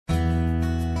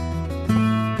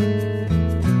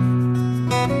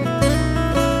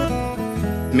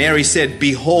Mary said,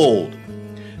 "Behold,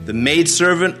 the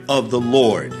maidservant of the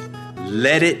Lord,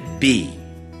 let it be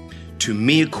to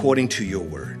me according to your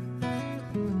word."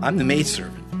 I'm the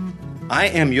maidservant. I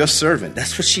am your servant.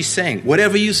 That's what she's saying.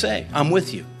 Whatever you say, I'm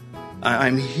with you.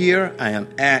 I'm here. I am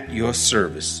at your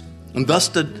service. And thus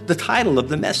the title of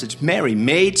the message, Mary,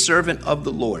 maidservant of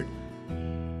the Lord.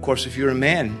 Of course, if you're a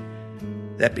man,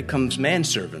 that becomes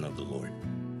manservant of the Lord.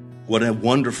 What a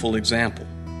wonderful example.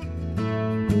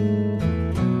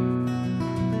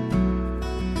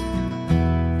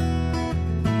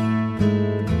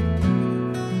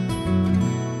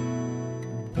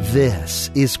 This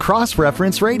is Cross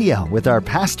Reference Radio with our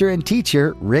pastor and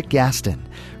teacher, Rick Gaston.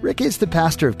 Rick is the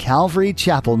pastor of Calvary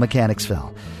Chapel,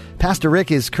 Mechanicsville. Pastor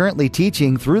Rick is currently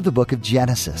teaching through the book of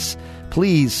Genesis.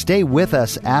 Please stay with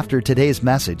us after today's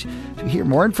message to hear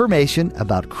more information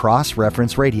about Cross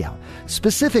Reference Radio,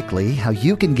 specifically how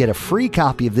you can get a free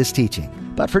copy of this teaching.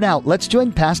 But for now, let's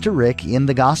join Pastor Rick in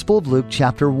the Gospel of Luke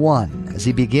chapter 1 as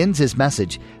he begins his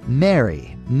message,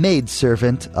 Mary,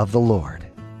 maidservant of the Lord.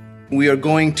 We are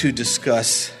going to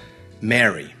discuss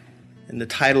Mary, and the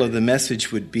title of the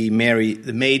message would be Mary,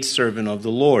 the maidservant of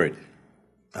the Lord.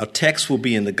 Our text will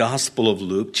be in the Gospel of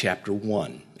Luke, chapter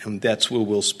 1, and that's where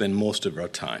we'll spend most of our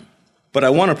time. But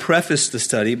I want to preface the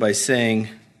study by saying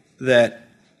that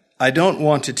I don't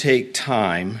want to take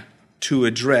time to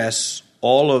address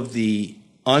all of the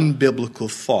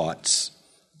unbiblical thoughts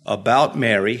about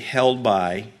Mary held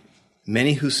by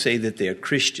many who say that they are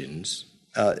Christians.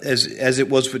 As it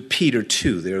was with Peter,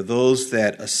 too. There are those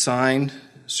that assign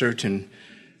certain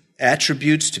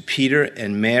attributes to Peter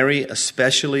and Mary,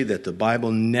 especially that the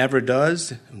Bible never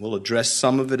does. And we'll address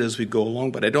some of it as we go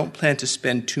along, but I don't plan to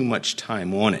spend too much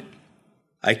time on it.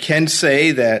 I can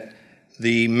say that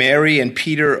the Mary and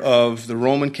Peter of the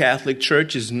Roman Catholic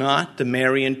Church is not the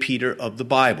Mary and Peter of the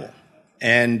Bible.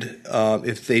 And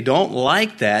if they don't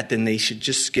like that, then they should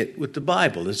just get with the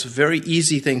Bible. It's a very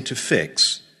easy thing to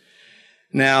fix.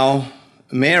 Now,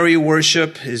 Mary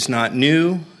worship is not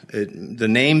new. The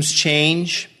names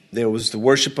change. There was the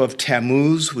worship of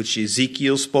Tammuz, which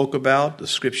Ezekiel spoke about. The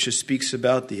scripture speaks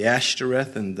about the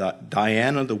Ashtoreth and the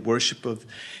Diana, the worship of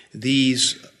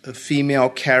these female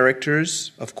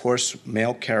characters. Of course,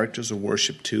 male characters are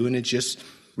worshipped too, and it just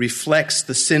reflects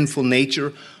the sinful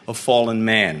nature of fallen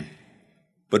man.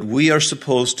 But we are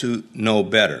supposed to know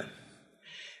better.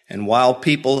 And while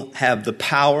people have the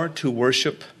power to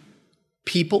worship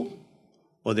people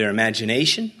or their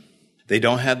imagination, they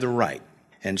don't have the right.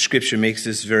 And Scripture makes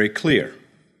this very clear.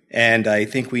 And I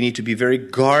think we need to be very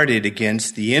guarded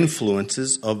against the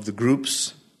influences of the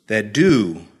groups that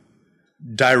do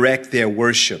direct their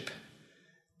worship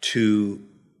to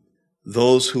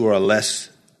those who are less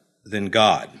than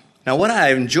God. Now, what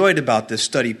I've enjoyed about this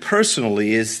study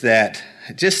personally is that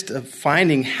just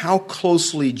finding how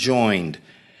closely joined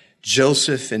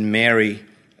Joseph and Mary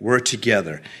were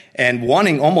together, and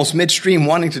almost midstream,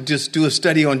 wanting to just do a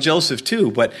study on Joseph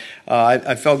too. But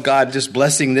I felt God just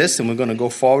blessing this, and we're going to go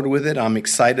forward with it. I'm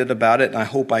excited about it, and I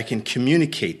hope I can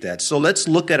communicate that. So let's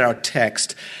look at our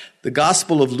text, the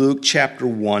Gospel of Luke, chapter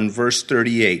 1, verse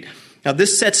 38. Now,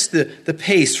 this sets the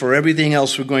pace for everything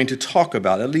else we're going to talk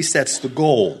about. At least that's the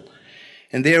goal.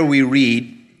 And there we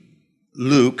read,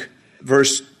 Luke,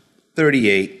 verse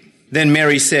 38, "Then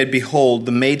Mary said, Behold,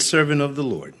 the maidservant of the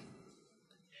Lord.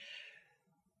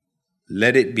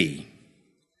 Let it be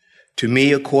to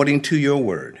me according to your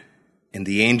word." And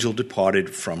the angel departed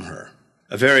from her.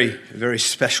 A very, very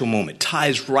special moment.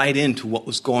 Ties right into what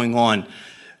was going on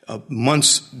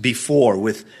months before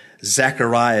with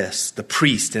Zacharias, the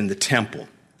priest in the temple.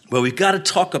 Well, we've got to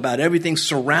talk about everything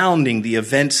surrounding the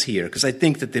events here, because I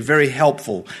think that they're very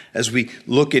helpful as we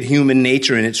look at human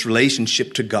nature and its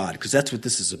relationship to God, because that's what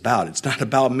this is about. It's not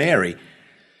about Mary.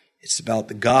 It's about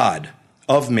the God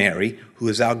of Mary, who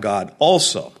is our God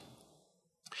also.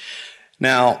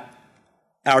 Now,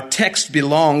 our text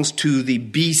belongs to the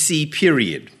BC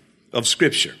period of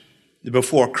Scripture,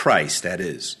 before Christ, that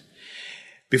is,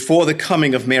 before the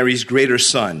coming of Mary's greater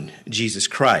son, Jesus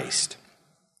Christ.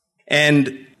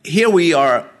 And here we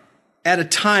are at a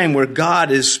time where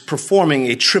God is performing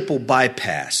a triple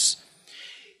bypass.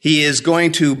 He is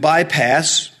going to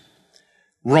bypass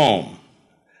Rome,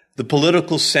 the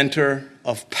political center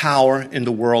of power in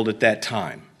the world at that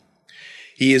time.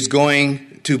 He is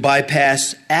going to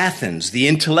bypass Athens, the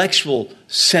intellectual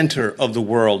center of the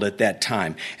world at that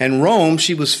time. And Rome,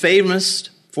 she was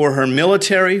famous for her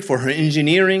military, for her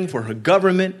engineering, for her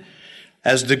government,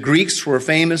 as the Greeks were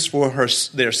famous for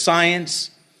their science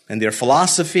and their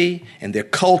philosophy and their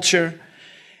culture.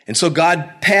 And so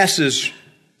God passes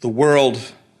the world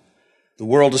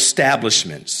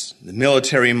establishments, the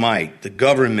military might, the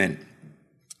government,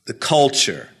 the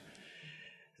culture,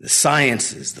 the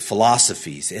sciences, the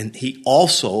philosophies, and he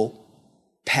also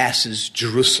passes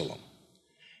Jerusalem.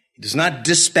 He does not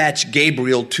dispatch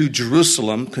Gabriel to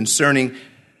Jerusalem concerning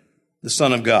the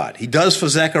Son of God. He does for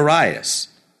Zacharias,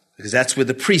 because that's where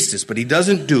the priest is, but he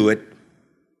doesn't do it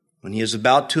when he is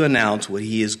about to announce what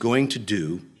he is going to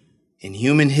do in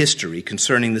human history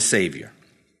concerning the Savior.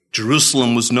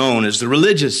 Jerusalem was known as the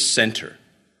religious center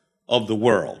of the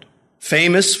world,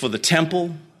 famous for the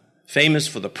temple, famous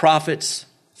for the prophets,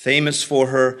 famous for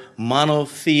her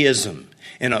monotheism.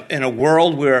 In a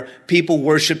world where people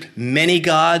worshiped many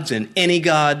gods and any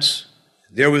gods,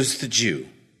 there was the Jew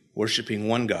worshiping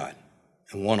one God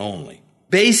and one only.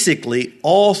 Basically,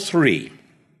 all three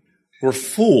were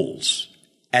fools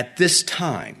at this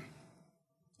time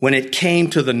when it came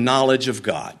to the knowledge of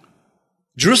God.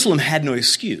 Jerusalem had no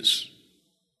excuse.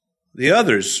 The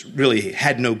others really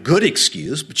had no good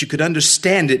excuse, but you could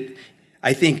understand it,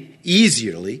 I think,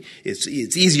 easily. It's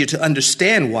easier to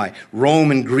understand why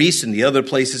Rome and Greece and the other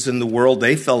places in the world,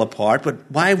 they fell apart. But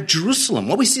why Jerusalem?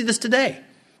 Well, we see this today.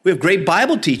 We have great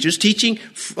Bible teachers teaching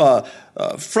from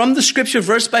the scripture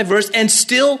verse by verse and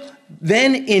still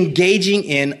then engaging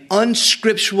in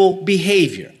unscriptural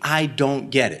behavior. I don't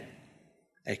get it.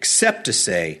 Except to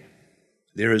say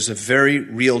there is a very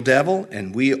real devil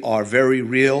and we are very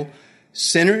real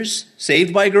sinners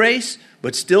saved by grace,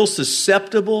 but still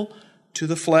susceptible to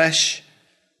the flesh,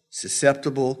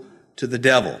 susceptible to the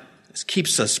devil. This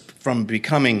keeps us from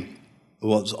becoming,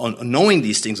 knowing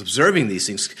these things, observing these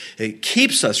things, it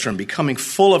keeps us from becoming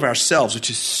full of ourselves, which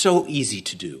is so easy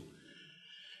to do.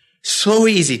 So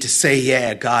easy to say,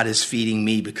 yeah, God is feeding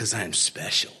me because I'm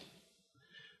special.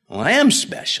 Well, I am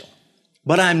special,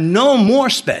 but I'm no more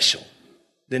special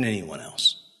than anyone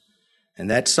else. And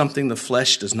that's something the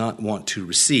flesh does not want to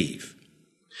receive.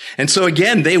 And so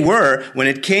again, they were, when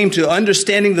it came to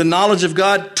understanding the knowledge of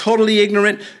God, totally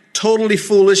ignorant, totally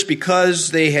foolish because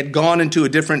they had gone into a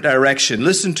different direction.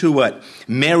 Listen to what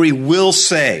Mary will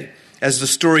say as the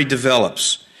story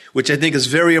develops, which I think is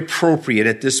very appropriate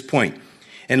at this point.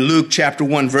 In Luke chapter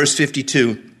 1, verse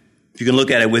 52, if you can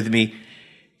look at it with me,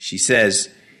 she says,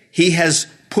 "He has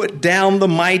put down the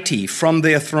mighty from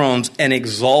their thrones and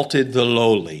exalted the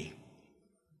lowly."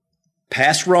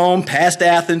 Past Rome, past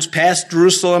Athens, past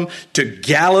Jerusalem, to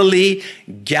Galilee,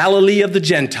 Galilee of the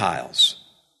Gentiles.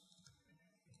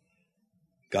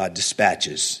 God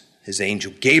dispatches his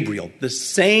angel Gabriel, the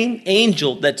same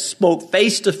angel that spoke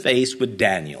face to face with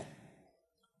Daniel.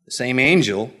 The same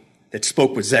angel that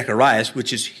spoke with Zacharias,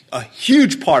 which is a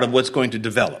huge part of what's going to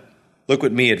develop. Look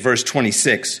with me at verse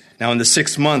 26. Now in the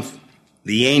 6th month,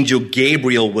 the angel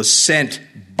Gabriel was sent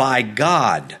by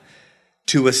God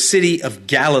to a city of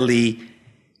Galilee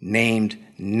named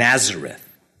Nazareth.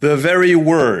 The very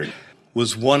word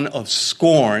was one of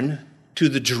scorn to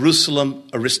the Jerusalem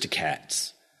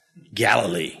aristocrats.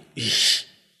 Galilee.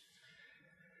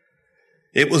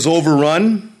 It was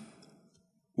overrun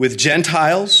with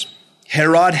Gentiles.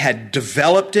 Herod had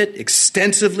developed it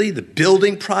extensively, the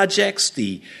building projects,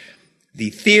 the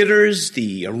theaters,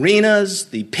 the arenas,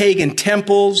 the pagan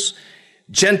temples.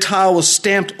 Gentile was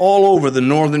stamped all over the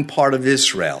northern part of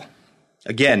Israel,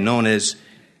 again known as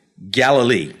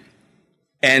Galilee.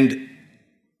 And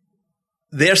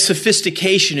their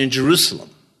sophistication in Jerusalem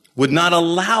would not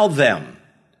allow them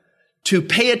to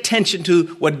pay attention to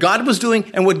what God was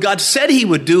doing and what God said he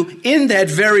would do in that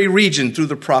very region through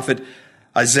the prophet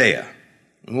Isaiah.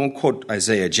 I won't quote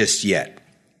Isaiah just yet.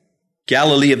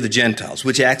 Galilee of the Gentiles,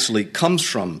 which actually comes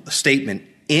from a statement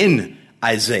in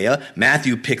Isaiah.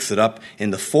 Matthew picks it up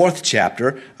in the 4th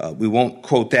chapter. We won't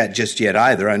quote that just yet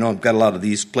either. I know I've got a lot of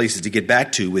these places to get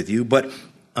back to with you, but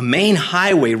a main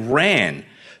highway ran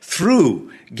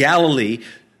through Galilee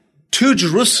to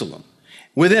Jerusalem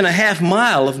within a half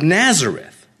mile of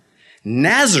Nazareth.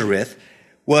 Nazareth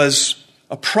was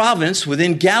a province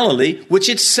within Galilee, which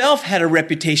itself had a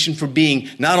reputation for being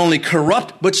not only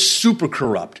corrupt, but super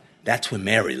corrupt. That's where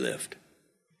Mary lived,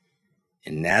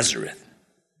 in Nazareth.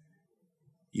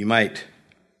 You might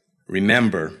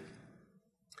remember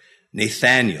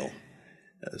Nathanael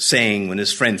saying when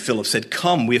his friend Philip said,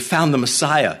 "Come, we have found the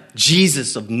Messiah,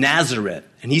 Jesus of Nazareth."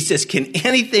 And he says, "Can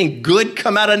anything good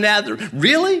come out of Nazareth?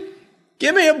 Really?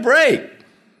 Give me a break."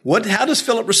 How does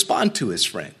Philip respond to his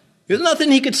friend? There's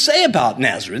nothing he could say about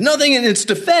Nazareth, nothing in its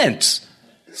defense.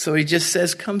 So he just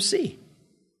says, "Come see."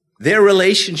 Their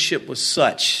relationship was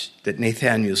such that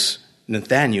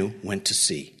Nathanael went to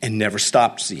see and never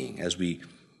stopped seeing, as we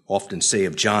often say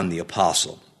of John the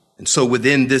Apostle. And so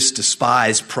within this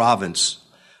despised province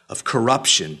of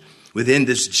corruption, within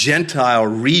this Gentile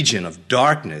region of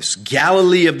darkness,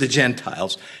 Galilee of the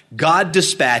Gentiles, God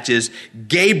dispatches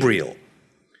Gabriel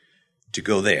to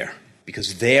go there,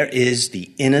 because there is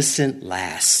the innocent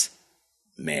lass,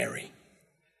 Mary.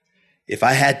 If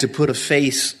I had to put a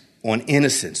face on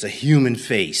innocence, a human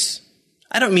face,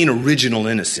 I don't mean original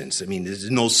innocence. I mean, there's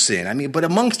no sin. But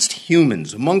amongst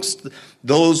humans, amongst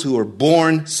those who are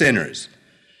born sinners,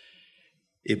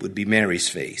 it would be Mary's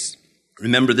face.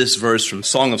 Remember this verse from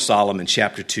Song of Solomon,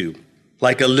 chapter 2.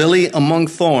 Like a lily among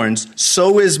thorns,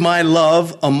 so is my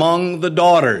love among the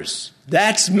daughters.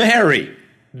 That's Mary.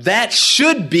 That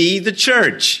should be the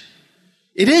church.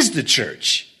 It is the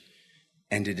church,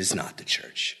 and it is not the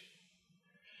church.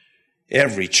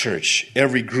 Every church,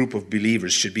 every group of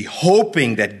believers should be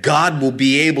hoping that God will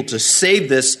be able to say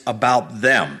this about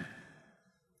them.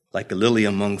 Like a lily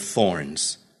among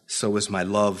thorns, so is my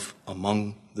love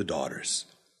among the daughters.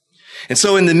 And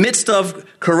so in the midst of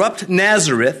corrupt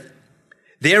Nazareth,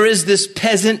 there is this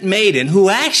peasant maiden who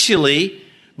actually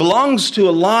belongs to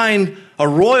a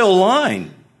royal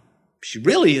line. She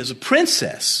really is a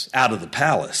princess out of the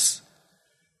palace,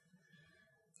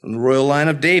 from the royal line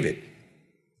of David.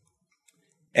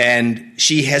 And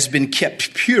she has been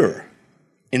kept pure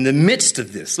in the midst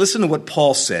of this. Listen to what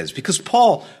Paul says, because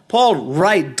Paul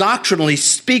doctrinally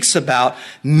speaks about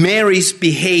Mary's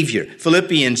behavior.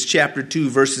 Philippians chapter 2,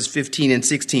 verses 15 and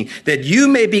 16, that you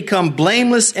may become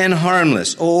blameless and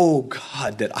harmless. Oh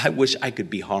God, that I wish I could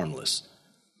be harmless.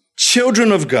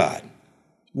 Children of God,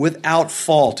 without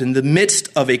fault in the midst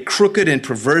of a crooked and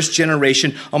perverse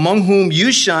generation, among whom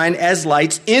you shine as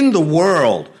lights in the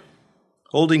world,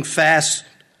 holding fast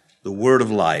the word of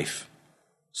life,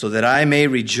 so that I may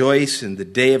rejoice in the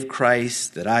day of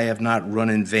Christ, that I have not run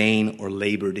in vain or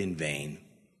labored in vain.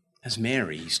 As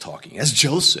Mary, he's talking, as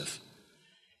Joseph.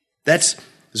 That's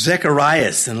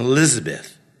Zacharias and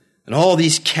Elizabeth, and all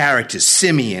these characters,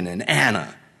 Simeon and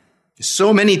Anna. There's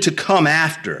so many to come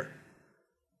after.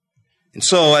 And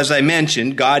so, as I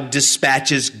mentioned, God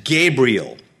dispatches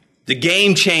Gabriel, the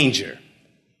game changer.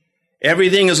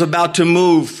 Everything is about to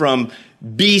move from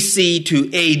BC to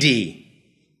AD,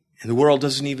 and the world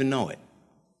doesn't even know it.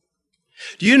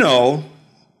 Do you know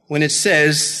when it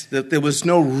says that there was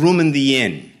no room in the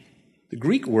inn? The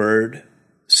Greek word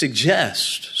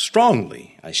suggests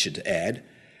strongly, I should add,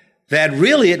 that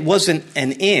really it wasn't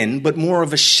an inn, but more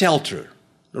of a shelter.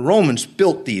 The Romans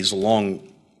built these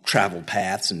along travel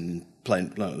paths and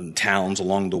towns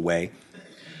along the way.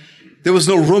 There was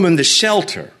no room in the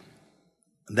shelter.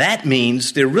 That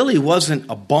means there really wasn't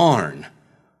a barn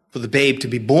for the babe to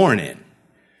be born in.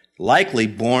 Likely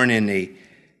born in a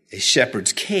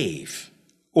shepherd's cave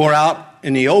or out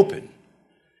in the open.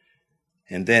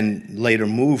 And then later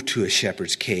moved to a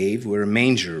shepherd's cave where a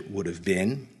manger would have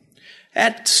been.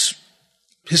 That's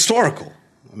historical.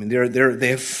 They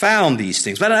have found these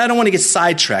things. But I don't want to get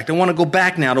sidetracked. I want to go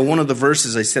back now to one of the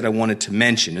verses I said I wanted to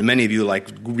mention. And many of you like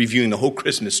reviewing the whole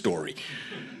Christmas story.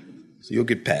 So you'll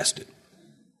get past it.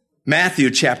 Matthew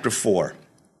chapter 4,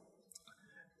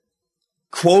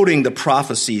 quoting the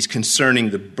prophecies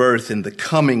concerning the birth and the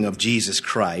coming of Jesus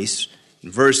Christ,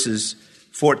 verses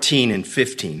 15 and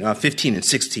 16.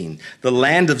 The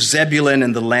land of Zebulun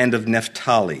and the land of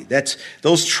Naphtali.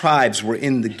 Those tribes were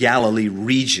in the Galilee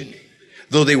region,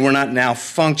 though they were not now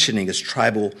functioning as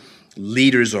tribal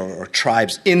leaders or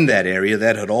tribes in that area.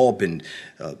 That had all been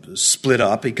split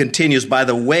up. He continues, by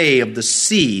the way of the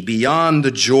sea beyond the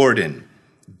Jordan,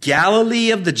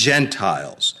 Galilee of the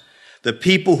Gentiles. The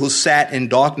people who sat in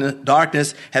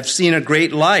darkness have seen a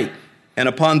great light, and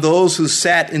upon those who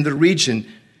sat in the region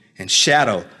and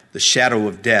the shadow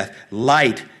of death,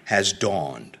 light has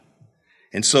dawned.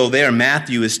 And so there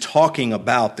Matthew is talking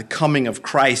about the coming of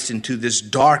Christ into this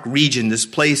dark region, this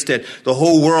place that the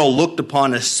whole world looked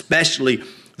upon, especially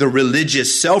the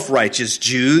religious, self-righteous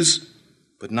Jews,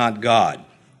 but not God.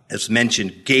 As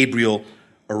mentioned, Gabriel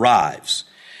arrives.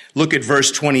 Look at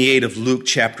verse 28 of Luke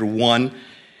chapter 1.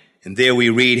 And there we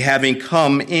read, having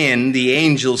come in, the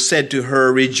angel said to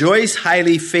her, rejoice,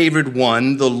 highly favored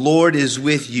one, the Lord is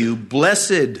with you.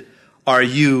 Blessed are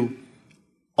you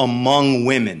among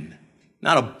women.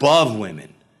 Not above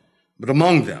women, but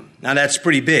among them. Now that's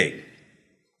pretty big.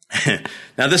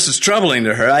 Now this is troubling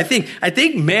to her. I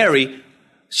think Mary,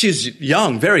 she's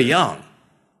young, very young,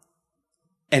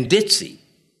 and ditzy,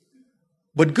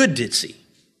 but good ditzy.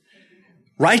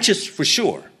 Righteous for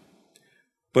sure.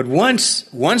 But once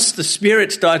the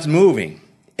Spirit starts moving,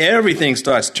 everything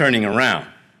starts turning around.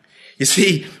 You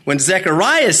see, when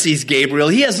Zechariah sees Gabriel,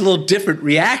 he has a little different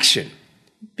reaction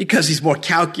because he's more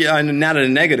not in a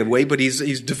negative way, but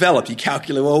he's developed. He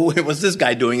calculates, well, what's this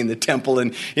guy doing in the temple?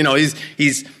 And,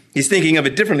 he's he's thinking of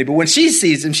it differently. But when she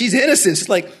sees him, she's innocent. She's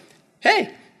like,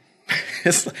 hey,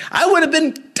 I would have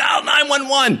been dial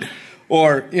 911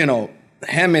 or,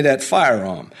 hand me that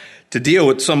firearm to deal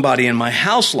with somebody in my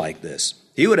house like this.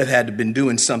 He would have had to been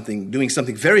doing something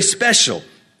very special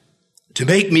to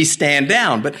make me stand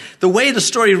down. But the way the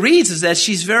story reads is that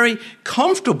she's very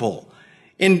comfortable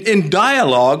in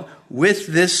dialogue with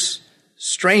this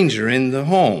stranger in the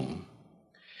home.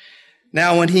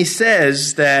 Now, when he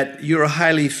says that you're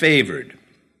highly favored,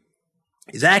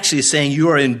 he's actually saying you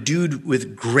are endued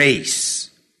with grace.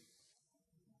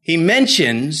 He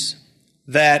mentions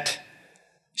that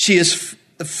she is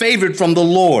favored from the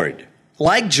Lord.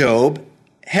 Like Job,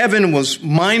 heaven was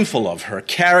mindful of her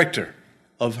character,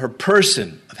 of her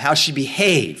person, of how she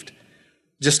behaved,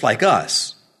 just like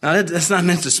us. Now, that's not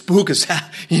meant to spook us.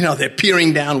 They're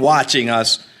peering down, watching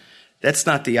us. That's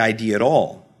not the idea at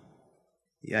all.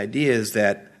 The idea is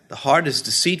that the heart is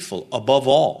deceitful, above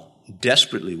all,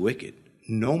 desperately wicked.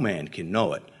 No man can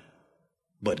know it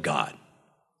but God,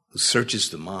 who searches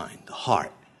the mind, the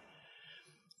heart.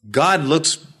 God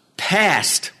looks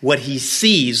past what he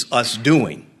sees us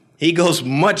doing. He goes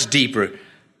much deeper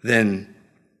than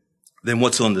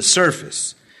what's on the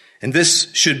surface. And this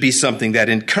should be something that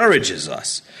encourages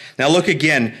us. Now look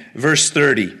again, verse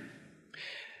 30.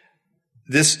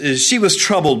 She was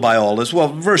troubled by all this. Well,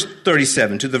 verse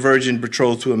 37, to the virgin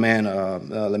betrothed to a man.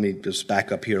 Let me just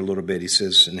back up here a little bit. He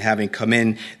says, and having come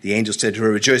in, the angel said to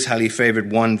her, rejoice, highly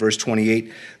favored one. Verse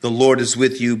 28, the Lord is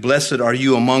with you. Blessed are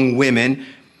you among women.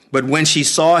 But when she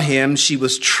saw him, she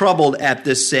was troubled at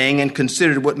this saying and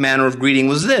considered what manner of greeting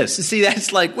was this. You see,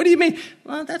 that's like, what do you mean?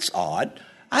 Well, that's odd.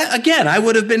 I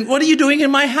would have been, what are you doing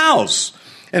in my house?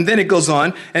 And then it goes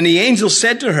on, and the angel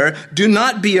said to her, do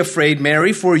not be afraid,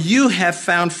 Mary, for you have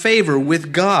found favor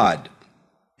with God.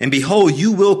 And behold,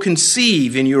 you will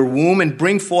conceive in your womb and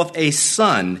bring forth a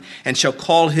son, and shall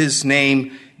call his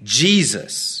name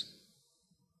Jesus.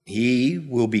 He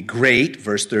will be great,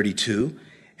 verse 32,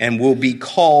 and will be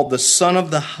called the Son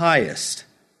of the Highest.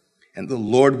 And the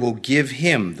Lord will give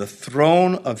him the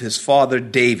throne of his father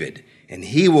David, and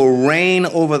he will reign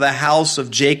over the house of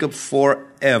Jacob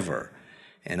forever.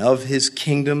 And of his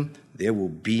kingdom there will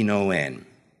be no end.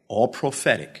 All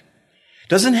prophetic.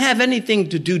 Doesn't have anything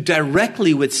to do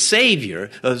directly with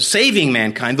saving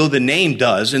mankind, though the name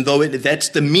does, and though that's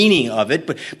the meaning of it.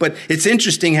 But it's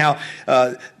interesting how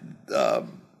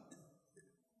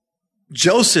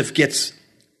Joseph gets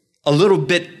a little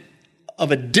bit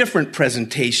of a different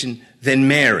presentation than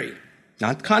Mary.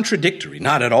 Not contradictory,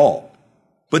 not at all.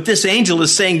 But this angel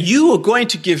is saying, you are going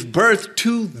to give birth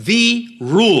to the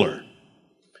ruler.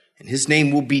 And his name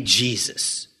will be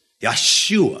Jesus,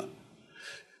 Yeshua.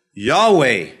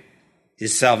 Yahweh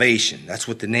is salvation. That's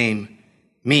what the name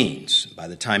means. By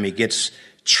the time it gets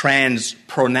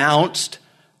transpronounced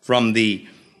from the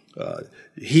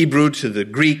Hebrew to the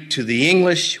Greek to the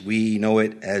English, we know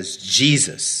it as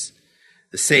Jesus,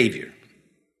 the Savior.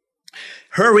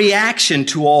 Her reaction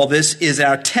to all this is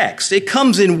our text. It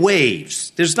comes in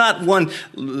waves. There's not one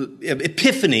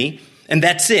epiphany, and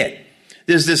that's it.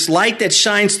 There's this light that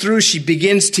shines through. She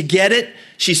begins to get it.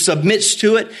 She submits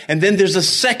to it. And then there's a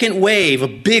second wave, a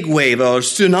big wave, a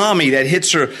tsunami that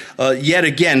hits her yet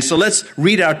again. So let's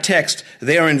read our text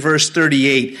there in verse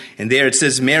 38. And there it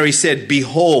says, Mary said,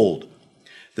 behold,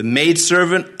 the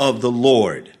maidservant of the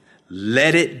Lord,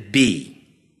 let it be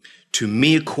to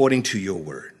me according to your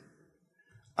word.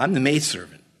 I'm the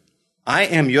maidservant. I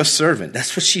am your servant.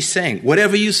 That's what she's saying.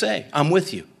 Whatever you say, I'm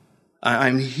with you.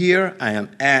 I'm here, I am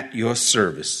at your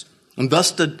service. And thus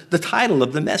the title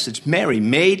of the message, Mary,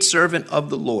 maidservant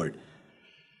of the Lord.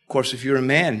 Of course, if you're a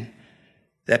man,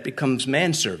 that becomes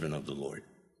manservant of the Lord.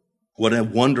 What a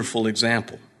wonderful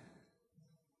example.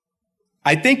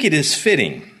 I think it is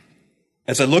fitting,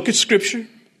 as I look at Scripture,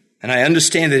 and I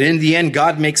understand that in the end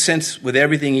God makes sense with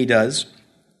everything he does,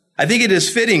 I think it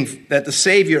is fitting that the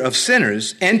Savior of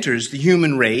sinners enters the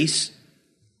human race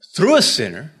through a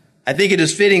sinner. I think it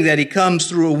is fitting that he comes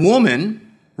through a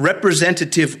woman,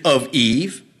 representative of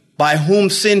Eve, by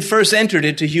whom sin first entered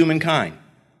into humankind.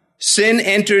 Sin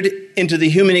entered into the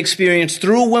human experience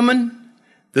through a woman.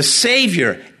 The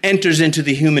Savior enters into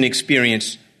the human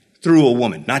experience through a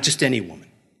woman, not just any woman.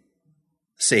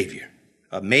 Savior,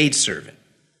 a maidservant.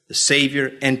 The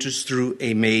Savior enters through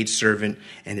a maidservant,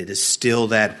 and it is still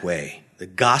that way. The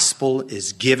gospel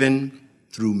is given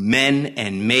through men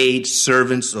and maid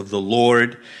servants of the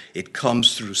Lord. It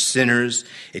comes through sinners.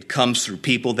 It comes through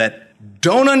people that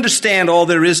don't understand all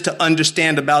there is to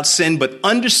understand about sin, but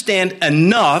understand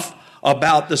enough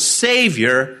about the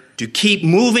Savior to keep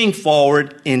moving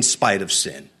forward in spite of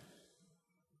sin.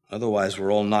 Otherwise,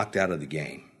 we're all knocked out of the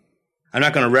game. I'm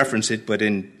not going to reference it, but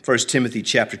in 1 Timothy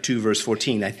chapter 2, verse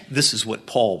 14, this is what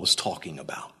Paul was talking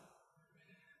about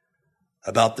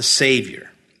the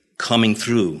Savior coming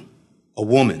through a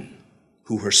woman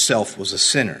who herself was a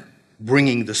sinner,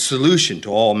 bringing the solution to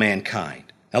all mankind.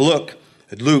 Now look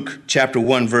at Luke chapter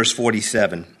 1, verse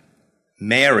 47.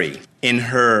 Mary, in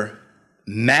her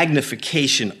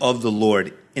magnification of the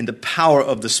Lord, in the power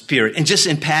of the Spirit, and just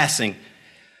in passing,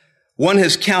 one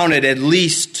has counted at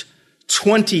least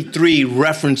 23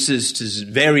 references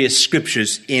to various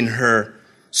scriptures in her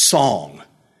song.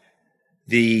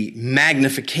 The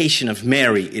magnification of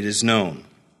Mary, it is known.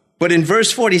 But in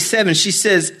verse 47, she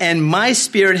says, "And my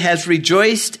spirit has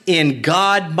rejoiced in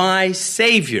God my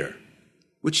Savior,"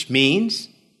 which means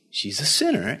she's a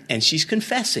sinner and she's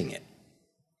confessing it.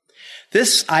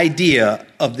 This idea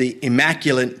of the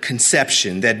Immaculate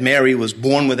Conception, that Mary was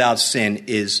born without sin,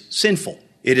 is sinful.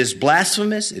 It is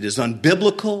blasphemous. It is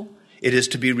unbiblical. It is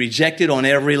to be rejected on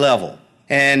every level.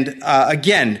 And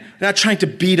again, we're not trying to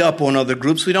beat up on other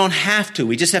groups. We don't have to.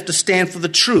 We just have to stand for the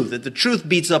truth. If the truth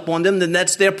beats up on them, then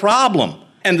that's their problem.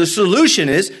 And the solution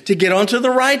is to get onto the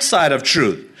right side of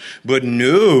truth. But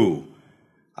no,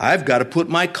 I've got to put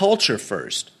my culture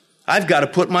first. I've got to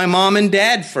put my mom and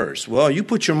dad first. Well, you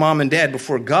put your mom and dad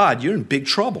before God, you're in big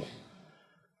trouble.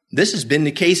 This has been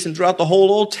the case throughout the whole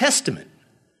Old Testament.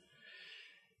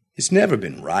 It's never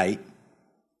been right.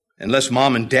 Unless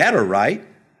mom and dad are right,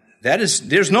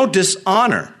 there's no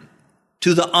dishonor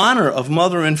to the honor of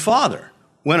mother and father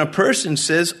when a person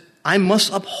says, I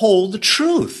must uphold the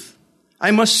truth. I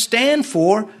must stand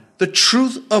for the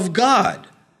truth of God.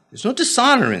 There's no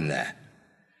dishonor in that.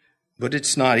 But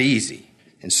it's not easy.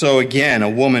 And so again, a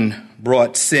woman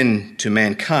brought sin to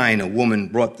mankind. A woman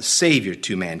brought the Savior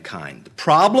to mankind. The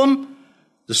problem,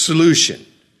 the solution.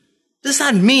 Does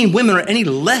not mean women are any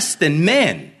less than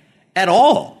men at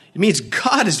all. It means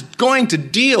God is going to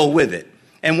deal with it.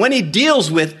 And when he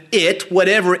deals with it,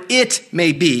 whatever it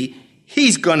may be,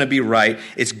 he's going to be right.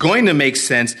 It's going to make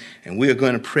sense, and we are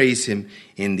going to praise him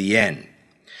in the end.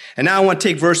 And now I want to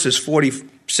take verses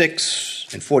 46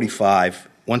 and 45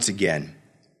 once again.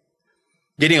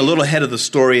 Getting a little ahead of the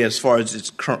story as far as its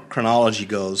chronology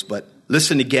goes, but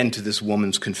listen again to this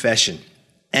woman's confession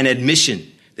and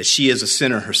admission that she is a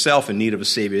sinner herself in need of a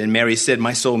Savior. And Mary said,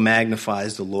 "My soul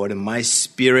magnifies the Lord, and my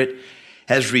spirit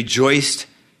has rejoiced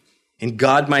in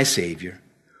God my Savior,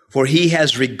 for he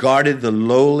has regarded the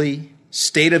lowly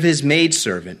state of his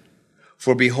maidservant.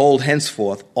 For behold,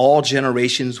 henceforth all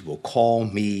generations will call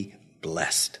me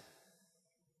blessed."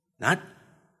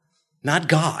 Not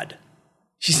God.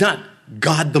 She's not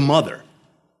God the Mother.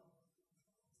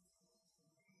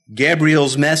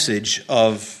 Gabriel's message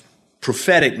of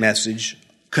prophetic message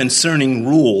concerning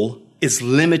rule is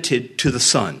limited to the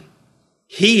Son.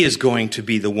 He is going to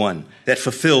be the one that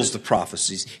fulfills the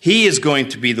prophecies. He is going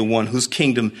to be the one whose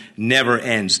kingdom never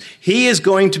ends. He is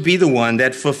going to be the one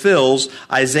that fulfills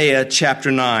Isaiah chapter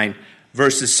 9,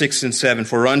 verses 6 and 7.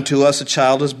 "For unto us a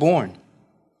child is born,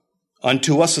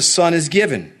 unto us a son is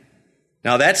given."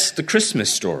 Now that's the Christmas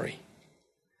story.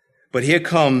 But here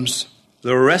comes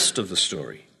the rest of the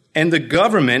story. "And the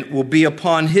government will be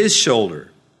upon his shoulder."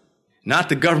 Not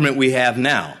the government we have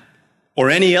now,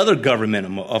 or any other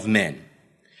government of men.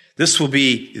 This will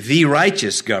be the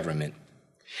righteous government.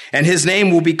 "And his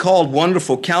name will be called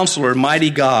Wonderful Counselor,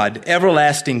 Mighty God,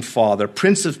 Everlasting Father,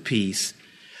 Prince of Peace.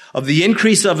 Of the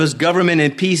increase of his government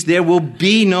and peace there will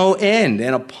be no end.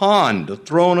 And upon the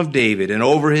throne of David and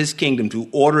over his kingdom, to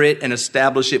order it and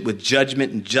establish it with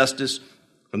judgment and justice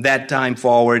from that time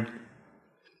forward,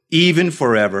 even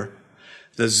forever.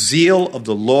 The zeal of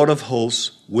the Lord of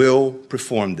hosts will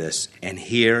perform this." And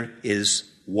here is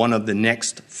one of the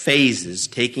next phases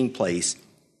taking place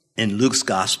in Luke's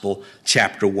Gospel,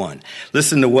 chapter 1.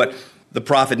 Listen to what the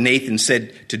prophet Nathan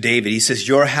said to David. He says,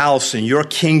 "Your house and your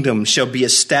kingdom shall be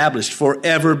established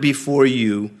forever before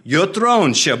you. Your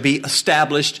throne shall be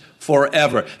established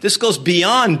forever." This goes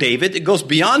beyond David. It goes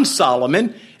beyond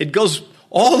Solomon. It goes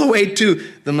all the way to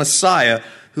the Messiah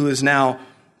who is now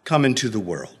come into the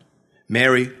world.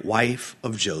 Mary, wife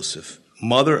of Joseph,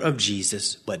 mother of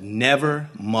Jesus, but never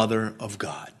mother of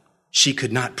God. She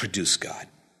could not produce God.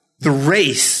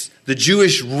 The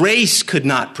Jewish race could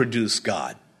not produce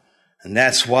God. And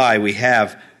that's why we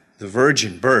have the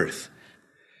virgin birth.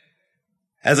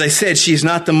 As I said, she's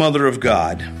not the mother of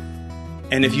God.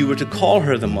 And if you were to call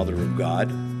her the mother of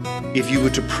God, if you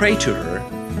were to pray to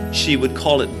her, she would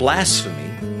call it blasphemy.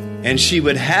 And she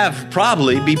would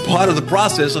probably be part of the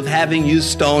process of having you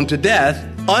stoned to death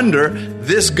under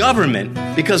this government,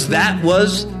 because that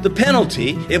was the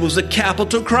penalty. It was a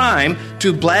capital crime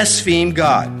to blaspheme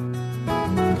God.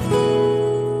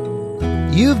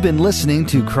 You've been listening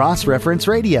to Cross Reference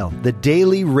Radio, the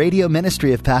daily radio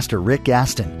ministry of Pastor Rick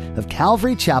Gaston of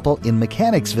Calvary Chapel in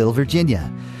Mechanicsville,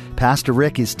 Virginia. Pastor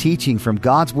Rick is teaching from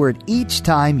God's Word each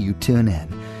time you tune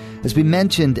in. As we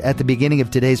mentioned at the beginning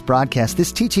of today's broadcast,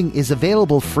 this teaching is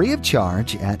available free of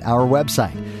charge at our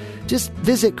website. Just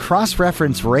visit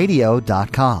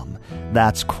crossreferenceradio.com.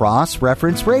 That's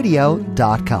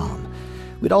crossreferenceradio.com.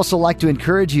 We'd also like to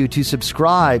encourage you to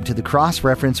subscribe to the Cross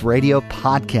Reference Radio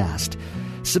podcast.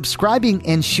 Subscribing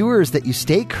ensures that you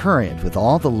stay current with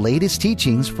all the latest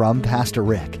teachings from Pastor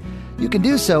Rick. You can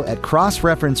do so at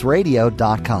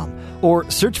crossreferenceradio.com or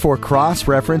search for Cross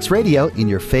Reference Radio in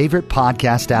your favorite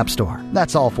podcast app store.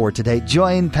 That's all for today.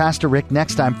 Join Pastor Rick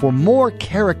next time for more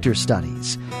character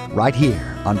studies right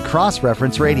here on Cross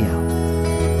Reference Radio.